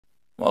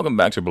Welcome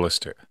back to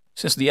Ballistik.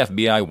 Since the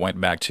FBI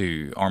went back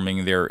to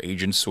arming their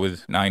agents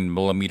with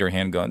 9mm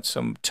handguns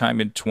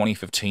sometime in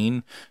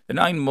 2015, the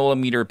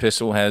 9mm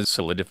pistol has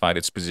solidified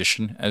its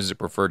position as the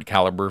preferred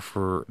caliber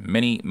for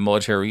many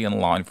military and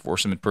law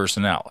enforcement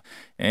personnel,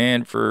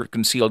 and for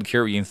concealed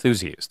carry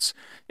enthusiasts.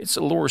 Its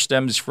allure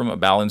stems from a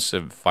balance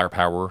of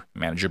firepower,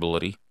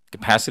 manageability,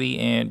 capacity,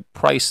 and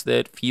price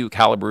that few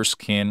calibers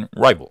can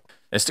rival.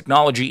 As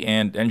technology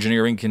and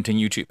engineering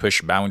continue to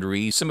push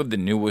boundaries, some of the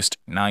newest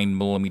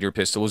 9mm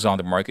pistols on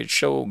the market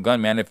show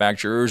gun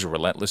manufacturers'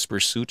 relentless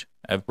pursuit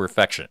of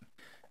perfection.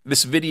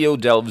 This video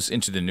delves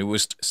into the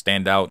newest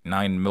standout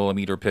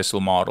 9mm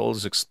pistol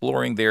models,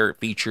 exploring their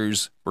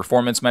features,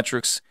 performance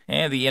metrics,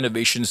 and the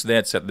innovations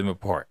that set them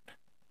apart.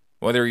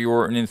 Whether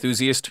you're an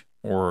enthusiast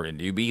or a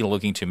newbie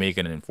looking to make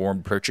an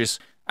informed purchase,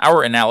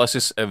 our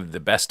analysis of the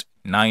best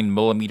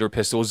 9mm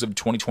pistols of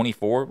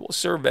 2024 will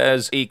serve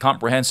as a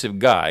comprehensive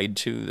guide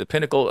to the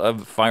pinnacle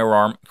of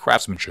firearm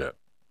craftsmanship.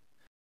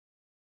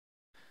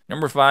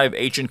 Number 5,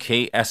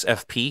 H&K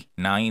SFP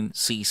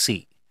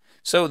 9cc.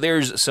 So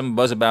there's some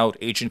buzz about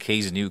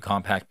H&K's new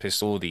compact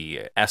pistol,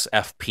 the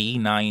SFP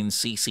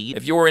 9cc.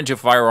 If you're into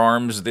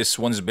firearms, this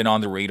one's been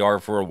on the radar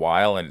for a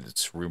while, and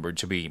it's rumored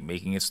to be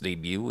making its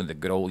debut in the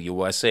good old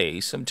USA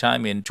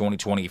sometime in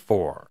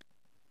 2024.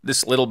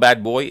 This little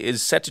bad boy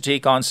is set to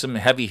take on some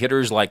heavy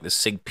hitters like the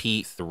SIG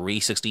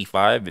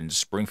P365 and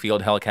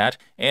Springfield Hellcat,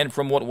 and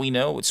from what we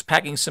know, it's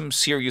packing some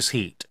serious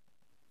heat.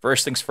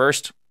 First things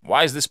first,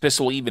 why is this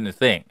pistol even a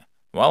thing?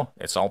 Well,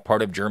 it's all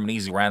part of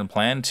Germany's grand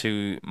plan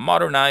to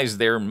modernize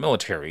their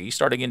military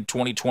starting in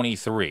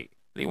 2023.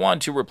 They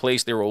want to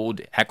replace their old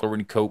Heckler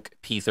 & Koch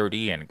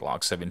P30 and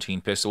Glock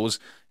 17 pistols.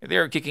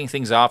 They're kicking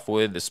things off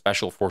with the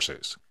Special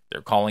Forces.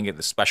 They're calling it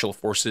the Special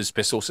Forces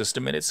pistol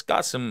system, and it's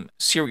got some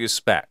serious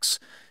specs.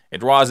 It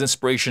draws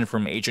inspiration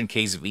from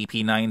H&K's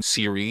VP9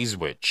 series,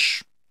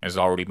 which has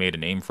already made a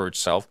name for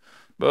itself.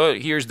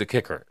 But here's the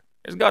kicker.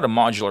 It's got a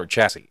modular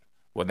chassis.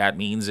 What that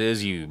means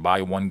is you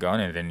buy one gun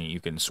and then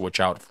you can switch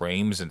out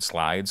frames and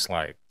slides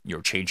like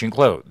you're changing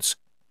clothes.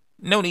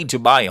 No need to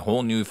buy a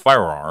whole new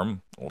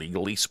firearm,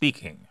 legally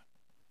speaking.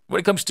 When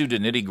it comes to the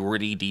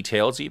nitty-gritty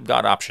details, you've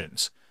got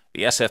options.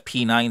 The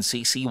SFP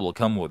 9cc will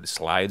come with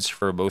slides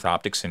for both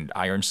optics and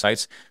iron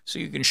sights, so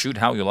you can shoot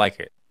how you like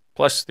it.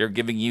 Plus, they're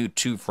giving you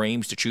 2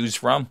 frames to choose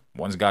from.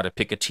 One's got a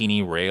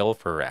Picatinny rail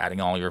for adding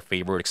all your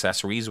favorite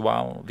accessories,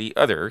 while the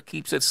other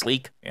keeps it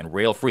sleek and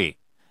rail-free.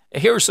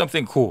 Here's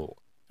something cool.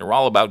 They're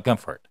all about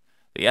comfort.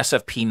 The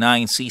SFP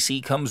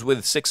 9cc comes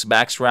with 6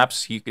 back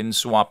straps you can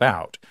swap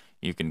out.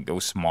 You can go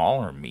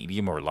small or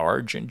medium or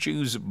large and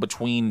choose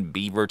between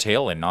beaver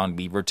tail and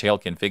non-beaver tail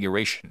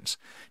configurations.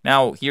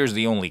 Now, here's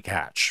the only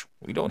catch.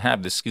 We don't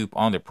have the scoop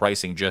on the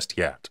pricing just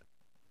yet.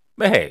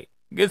 But hey,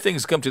 good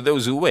things come to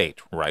those who wait,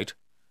 right?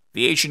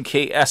 The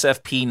H&K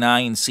SFP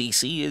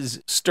 9cc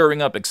is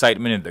stirring up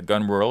excitement in the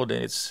gun world,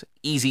 and it's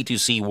easy to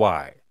see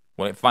why.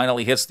 When it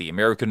finally hits the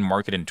American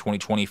market in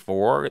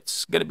 2024,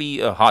 it's going to be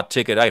a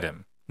hot-ticket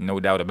item, no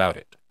doubt about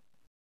it.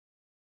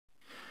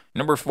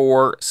 Number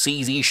 4,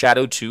 CZ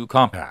Shadow 2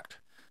 Compact.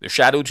 The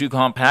Shadow 2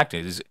 Compact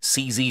is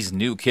CZ's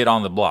new kid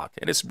on the block,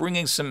 and it's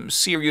bringing some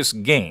serious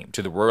game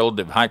to the world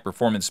of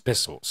high-performance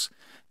pistols.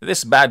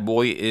 This bad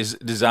boy is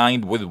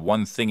designed with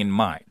one thing in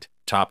mind: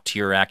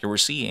 top-tier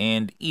accuracy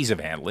and ease of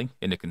handling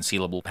in a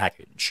concealable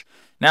package.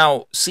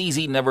 Now,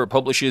 CZ never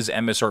publishes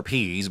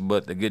MSRPs,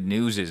 but the good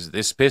news is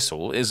this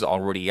pistol is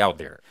already out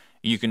there.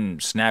 You can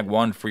snag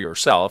one for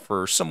yourself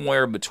for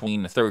somewhere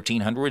between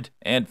 $1,300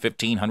 and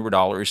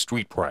 $1,500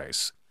 street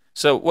price.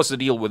 So what's the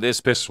deal with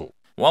this pistol?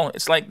 Well,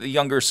 it's like the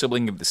younger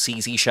sibling of the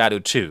CZ Shadow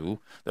 2,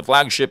 the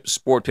flagship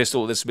sport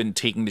pistol that's been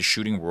taking the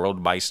shooting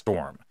world by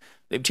storm.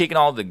 They've taken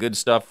all the good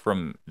stuff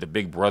from the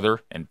big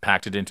brother and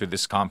packed it into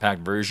this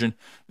compact version.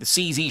 The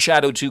CZ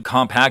Shadow 2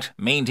 Compact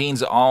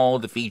maintains all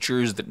the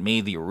features that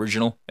made the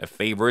original a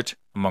favorite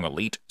among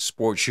elite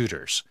sport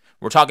shooters.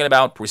 We're talking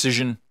about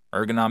precision,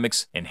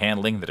 ergonomics, and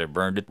handling that have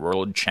earned it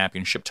world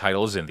championship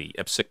titles in the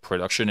IPSC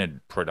production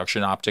and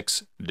production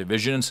optics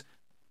divisions.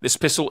 This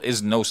pistol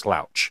is no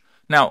slouch.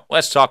 Now,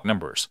 let's talk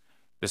numbers.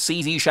 The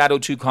CZ Shadow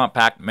 2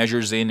 Compact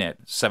measures in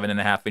at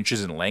 7.5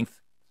 inches in length,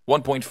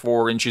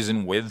 1.4 inches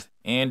in width,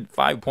 and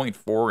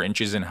 5.4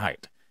 inches in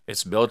height.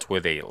 It's built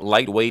with a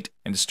lightweight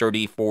and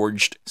sturdy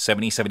forged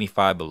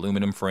 7075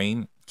 aluminum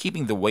frame,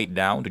 keeping the weight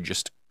down to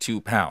just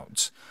 2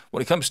 pounds.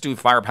 When it comes to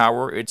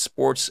firepower, it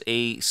sports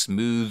a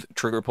smooth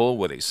trigger pull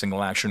with a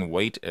single-action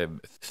weight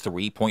of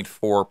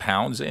 3.4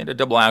 pounds and a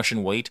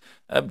double-action weight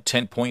of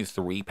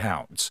 10.3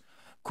 pounds.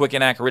 Quick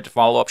and accurate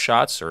follow-up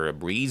shots are a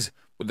breeze.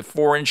 With a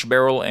 4-inch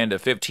barrel and a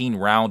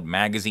 15-round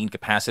magazine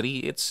capacity,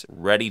 it's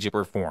ready to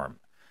perform.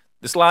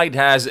 The slide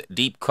has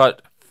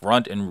deep-cut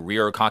front and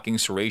rear cocking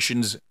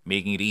serrations,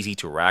 making it easy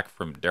to rack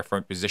from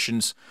different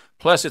positions.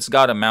 Plus, it's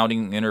got a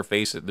mounting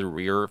interface at the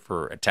rear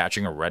for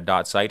attaching a red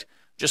dot sight,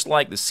 just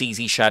like the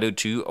CZ Shadow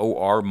 2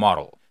 OR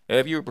model.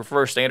 If you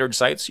prefer standard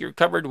sights, you're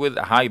covered with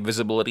a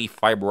high-visibility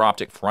fiber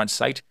optic front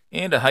sight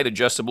and a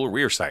height-adjustable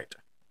rear sight.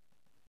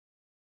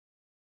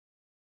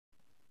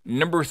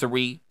 Number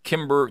 3,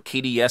 Kimber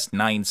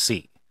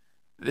KDS-9C.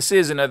 This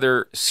is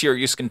another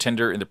serious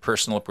contender in the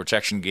personal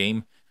protection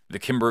game. The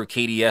Kimber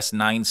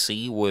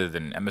KDS-9C with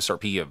an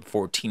MSRP of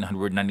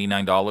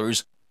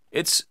 $1,499.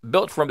 It's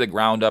built from the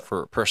ground up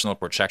for personal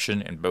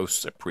protection and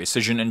boasts a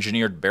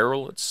precision-engineered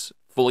barrel. It's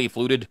fully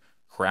fluted,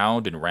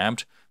 crowned, and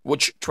ramped,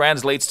 which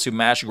translates to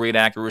match-grade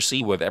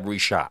accuracy with every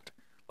shot.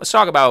 Let's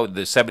talk about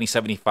the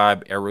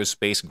 7075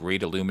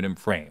 aerospace-grade aluminum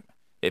frame.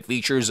 It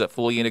features a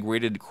fully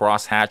integrated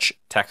crosshatch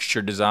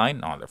texture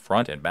design on the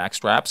front and back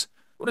straps.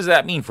 What does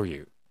that mean for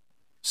you?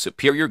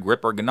 Superior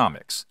grip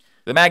ergonomics.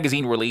 The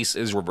magazine release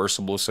is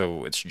reversible,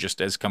 so it's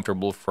just as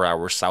comfortable for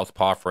our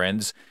southpaw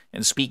friends.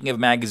 And speaking of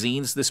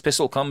magazines, this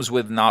pistol comes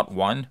with not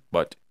one,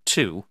 but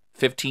two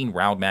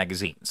 15-round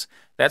magazines.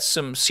 That's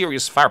some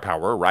serious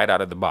firepower right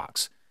out of the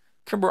box.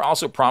 Kimber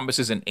also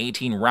promises an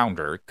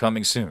 18-rounder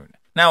coming soon.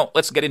 Now,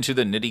 let's get into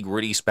the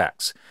nitty-gritty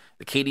specs.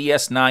 The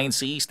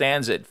KDS-9C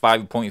stands at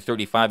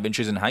 5.35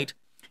 inches in height,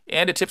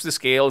 and it tips the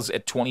scales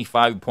at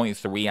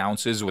 25.3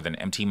 ounces with an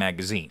empty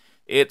magazine.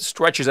 It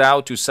stretches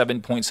out to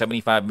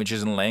 7.75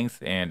 inches in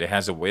length, and it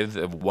has a width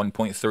of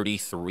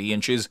 1.33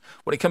 inches.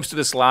 When it comes to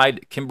the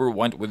slide, Kimber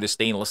went with the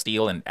stainless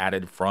steel and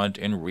added front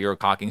and rear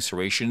cocking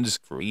serrations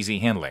for easy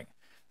handling.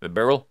 The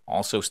barrel,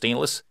 also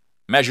stainless,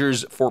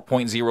 measures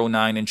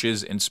 4.09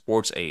 inches and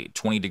sports a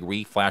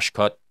 20-degree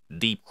flash-cut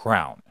deep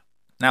crown.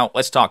 Now,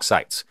 let's talk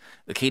sights.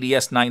 The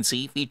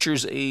KDS-9C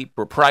features a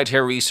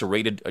proprietary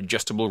serrated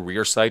adjustable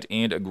rear sight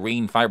and a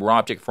green fiber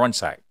optic front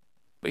sight.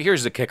 But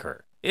here's the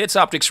kicker. It's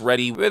optics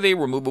ready with a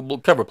removable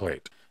cover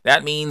plate.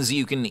 That means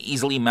you can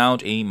easily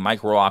mount a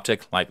micro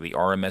optic like the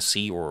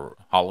RMSC or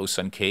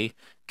Holosun K.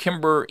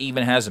 Kimber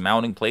even has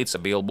mounting plates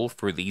available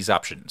for these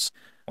options.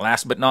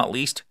 Last but not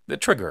least, the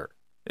trigger.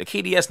 The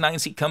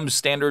KDS-9C comes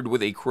standard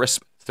with a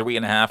crisp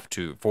 3.5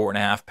 to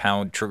 4.5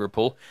 pound trigger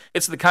pull.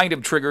 It's the kind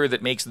of trigger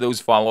that makes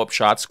those follow-up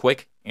shots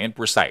quick and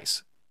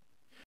precise.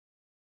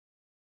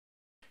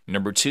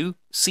 Number 2,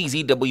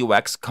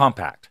 CZWX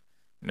Compact.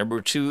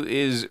 Number 2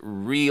 is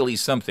really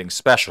something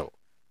special.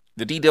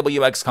 The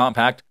DWX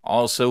Compact,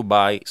 also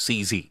by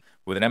CZ.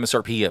 With an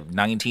MSRP of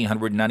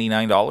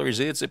 $1,999,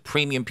 it's a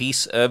premium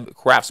piece of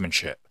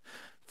craftsmanship.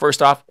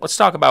 First off, let's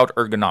talk about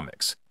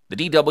ergonomics. The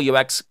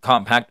DWX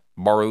Compact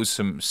borrows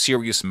some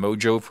serious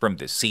mojo from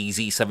the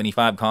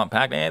CZ75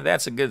 Compact, and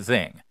that's a good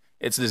thing.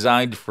 It's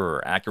designed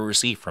for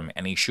accuracy from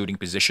any shooting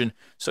position,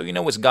 so you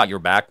know it's got your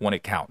back when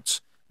it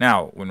counts.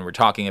 Now, when we're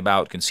talking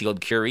about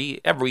concealed carry,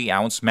 every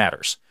ounce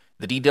matters.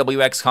 The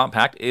DWX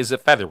Compact is a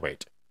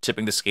featherweight,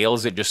 tipping the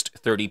scales at just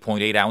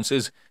 30.8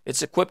 ounces.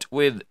 It's equipped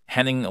with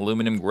Henning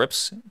aluminum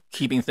grips,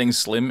 keeping things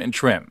slim and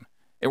trim.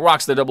 It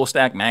rocks the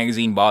double-stack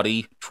magazine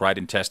body, tried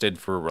and tested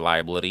for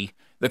reliability.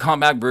 The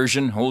compact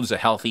version holds a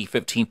healthy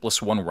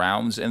 15+1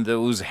 rounds, and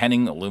those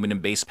Henning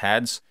aluminum base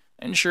pads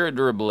ensure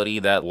durability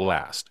that will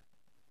last.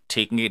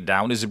 Taking it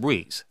down is a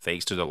breeze,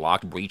 thanks to the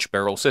locked breech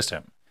barrel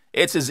system.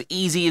 It's as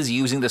easy as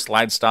using the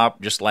slide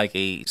stop, just like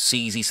a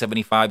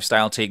CZ75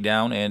 style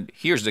takedown, and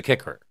here's the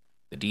kicker.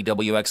 The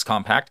DWX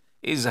Compact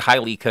is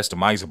highly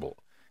customizable.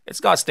 It's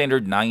got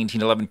standard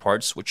 1911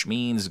 parts, which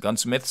means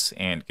gunsmiths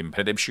and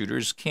competitive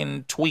shooters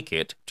can tweak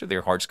it to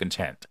their heart's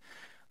content.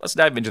 Let's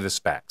dive into the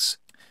specs.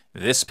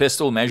 This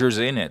pistol measures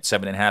in at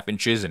 7.5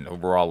 inches in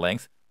overall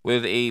length.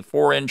 With a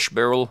 4-inch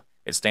barrel,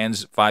 it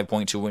stands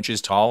 5.2 inches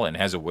tall and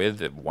has a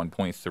width of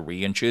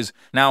 1.3 inches.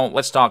 Now,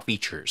 let's talk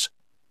features.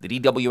 The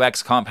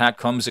DWX Compact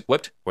comes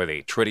equipped with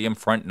a tritium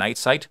front night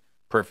sight,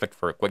 perfect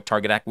for quick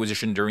target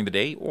acquisition during the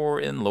day or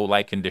in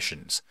low-light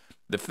conditions.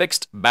 The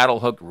fixed battle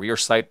hook rear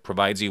sight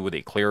provides you with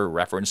a clear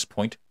reference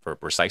point for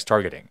precise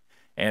targeting.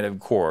 And of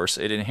course,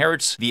 it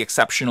inherits the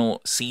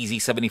exceptional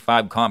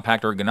CZ75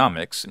 compact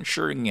ergonomics,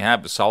 ensuring you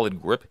have a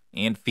solid grip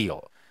and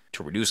feel.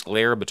 To reduce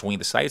glare between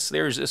the sights,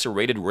 there's a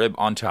serrated rib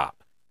on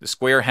top. The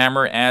square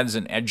hammer adds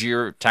an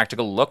edgier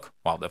tactical look,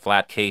 while the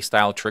flat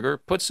K-style trigger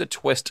puts a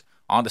twist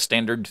on the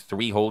standard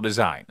 3-hole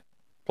design.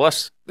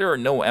 Plus, there are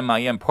no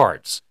MIM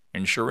parts,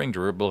 ensuring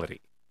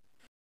durability.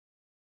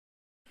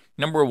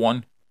 Number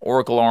 1,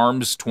 Oracle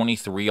Arms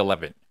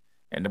 2311.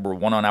 And number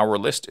 1 on our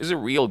list is a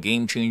real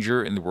game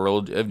changer in the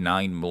world of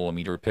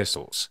 9mm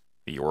pistols.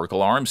 The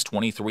Oracle Arms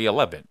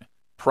 2311.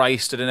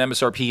 Priced at an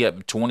MSRP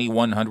of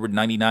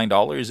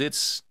 $2,199,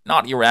 it's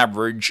not your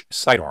average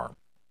sidearm.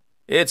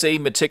 It's a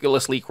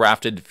meticulously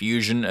crafted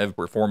fusion of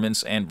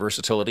performance and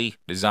versatility,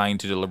 designed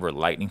to deliver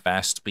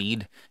lightning-fast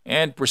speed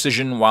and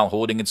precision while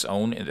holding its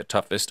own in the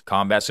toughest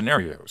combat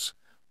scenarios.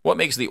 What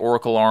makes the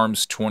Oracle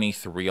Arms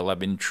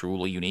 2311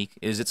 truly unique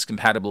is its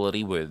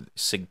compatibility with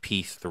SIG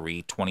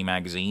P320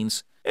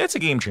 magazines. It's a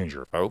game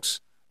changer, folks.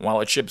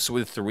 While it ships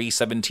with 3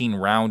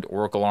 17-round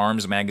Oracle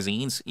Arms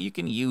magazines, you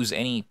can use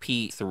any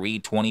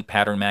P320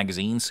 pattern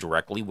magazines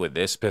directly with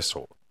this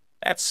pistol.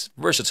 That's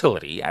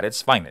versatility at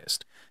its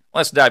finest.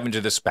 Let's dive into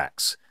the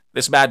specs.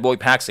 This bad boy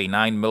packs a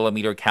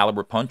 9mm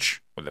caliber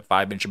punch with a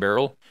 5-inch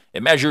barrel.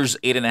 It measures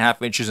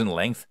 8.5 inches in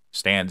length,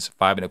 stands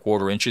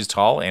 5.25 inches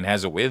tall, and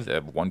has a width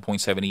of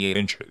 1.78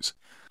 inches.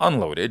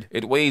 Unloaded,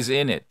 it weighs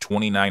in at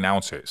 29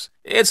 ounces.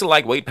 It's a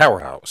lightweight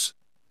powerhouse.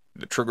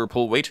 The trigger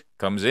pull weight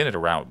comes in at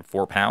around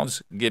 4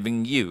 pounds,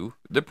 giving you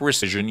the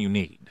precision you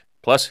need.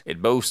 Plus,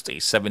 it boasts a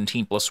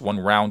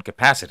 17+1 round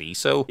capacity,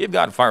 so you've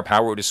got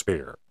firepower to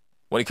spare.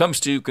 When it comes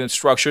to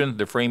construction,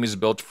 the frame is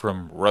built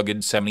from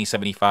rugged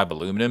 7075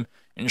 aluminum,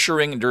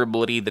 ensuring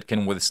durability that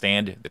can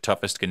withstand the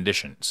toughest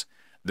conditions.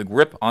 The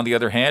grip, on the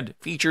other hand,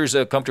 features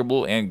a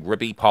comfortable and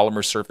grippy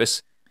polymer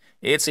surface.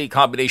 It's a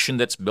combination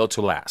that's built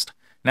to last.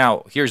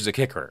 Now, here's the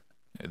kicker.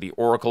 The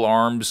Oracle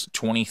Arms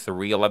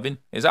 2311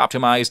 is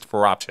optimized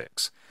for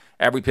optics.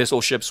 Every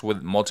pistol ships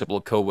with multiple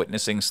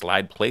co-witnessing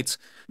slide plates,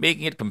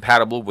 making it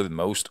compatible with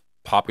most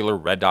popular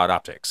red dot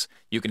optics.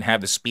 You can have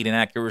the speed and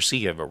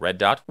accuracy of a red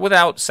dot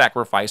without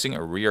sacrificing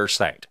a rear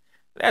sight.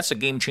 That's a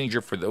game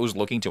changer for those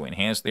looking to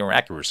enhance their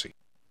accuracy.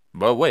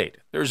 But wait,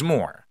 there's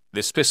more.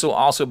 This pistol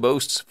also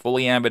boasts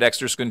fully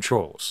ambidextrous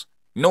controls.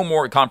 No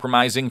more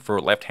compromising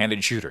for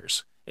left-handed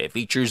shooters. It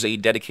features a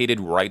dedicated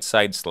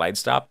right-side slide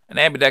stop, an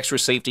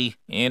ambidextrous safety,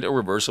 and a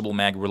reversible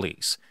mag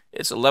release.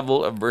 It's a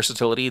level of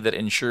versatility that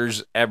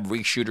ensures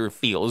every shooter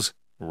feels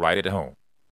right at home.